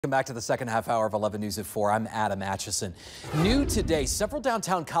Welcome back to the second half hour of 11 News at 4. I'm Adam Atchison. New today, several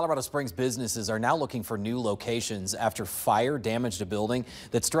downtown Colorado Springs businesses are now looking for new locations after fire damaged a building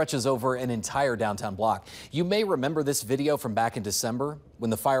that stretches over an entire downtown block. You may remember this video from back in December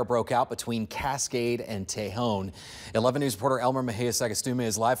when the fire broke out between Cascade and Tejon. 11 News reporter Elmer Mejia-Sagastume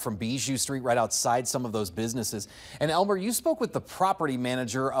is live from Bijou Street right outside some of those businesses. And Elmer, you spoke with the property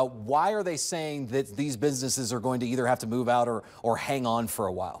manager. Why are they saying that these businesses are going to either have to move out or hang on for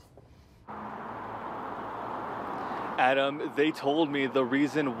a while? Adam, they told me the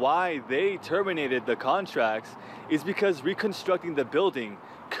reason why they terminated the contracts is because reconstructing the building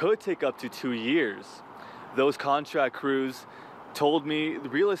could take up to 2 years. Those contract crews told me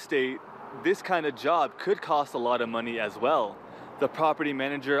real estate, this kind of job could cost a lot of money as well. The property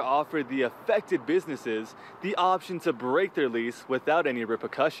manager offered the affected businesses the option to break their lease without any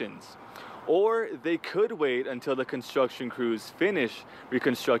repercussions. Or they could wait until the construction crews finish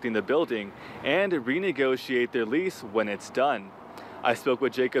reconstructing the building and renegotiate their lease when it's done. I spoke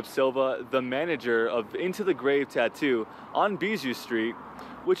with Jacob Silva, the manager of Into the Grave Tattoo on Bijou Street,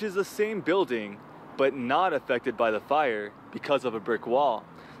 which is the same building but not affected by the fire because of a brick wall.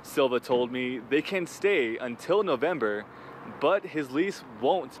 Silva told me they can stay until November, but his lease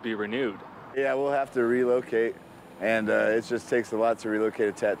won't be renewed. Yeah, we'll have to relocate. And it just takes a lot to relocate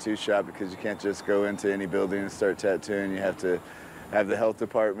a tattoo shop because you can't just go into any building and start tattooing. You have to have the health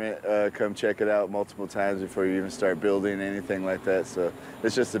department come check it out multiple times before you even start building anything like that. So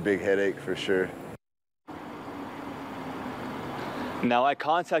it's just a big headache for sure. Now, I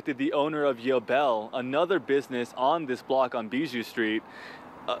contacted the owner of Yobel, another business on this block on Bijou Street,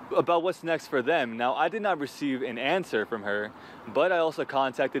 about what's next for them. Now, I did not receive an answer from her, but I also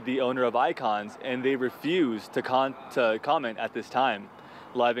contacted the owner of Icons, and they refused to comment at this time.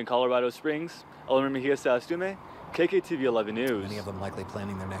 Live in Colorado Springs, Elmer Mejia-Sagastume, KKTV 11 News. Many of them likely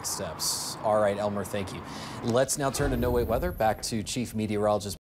planning their next steps. All right, Elmer, thank you. Let's now turn to no-wait weather. Back to Chief Meteorologist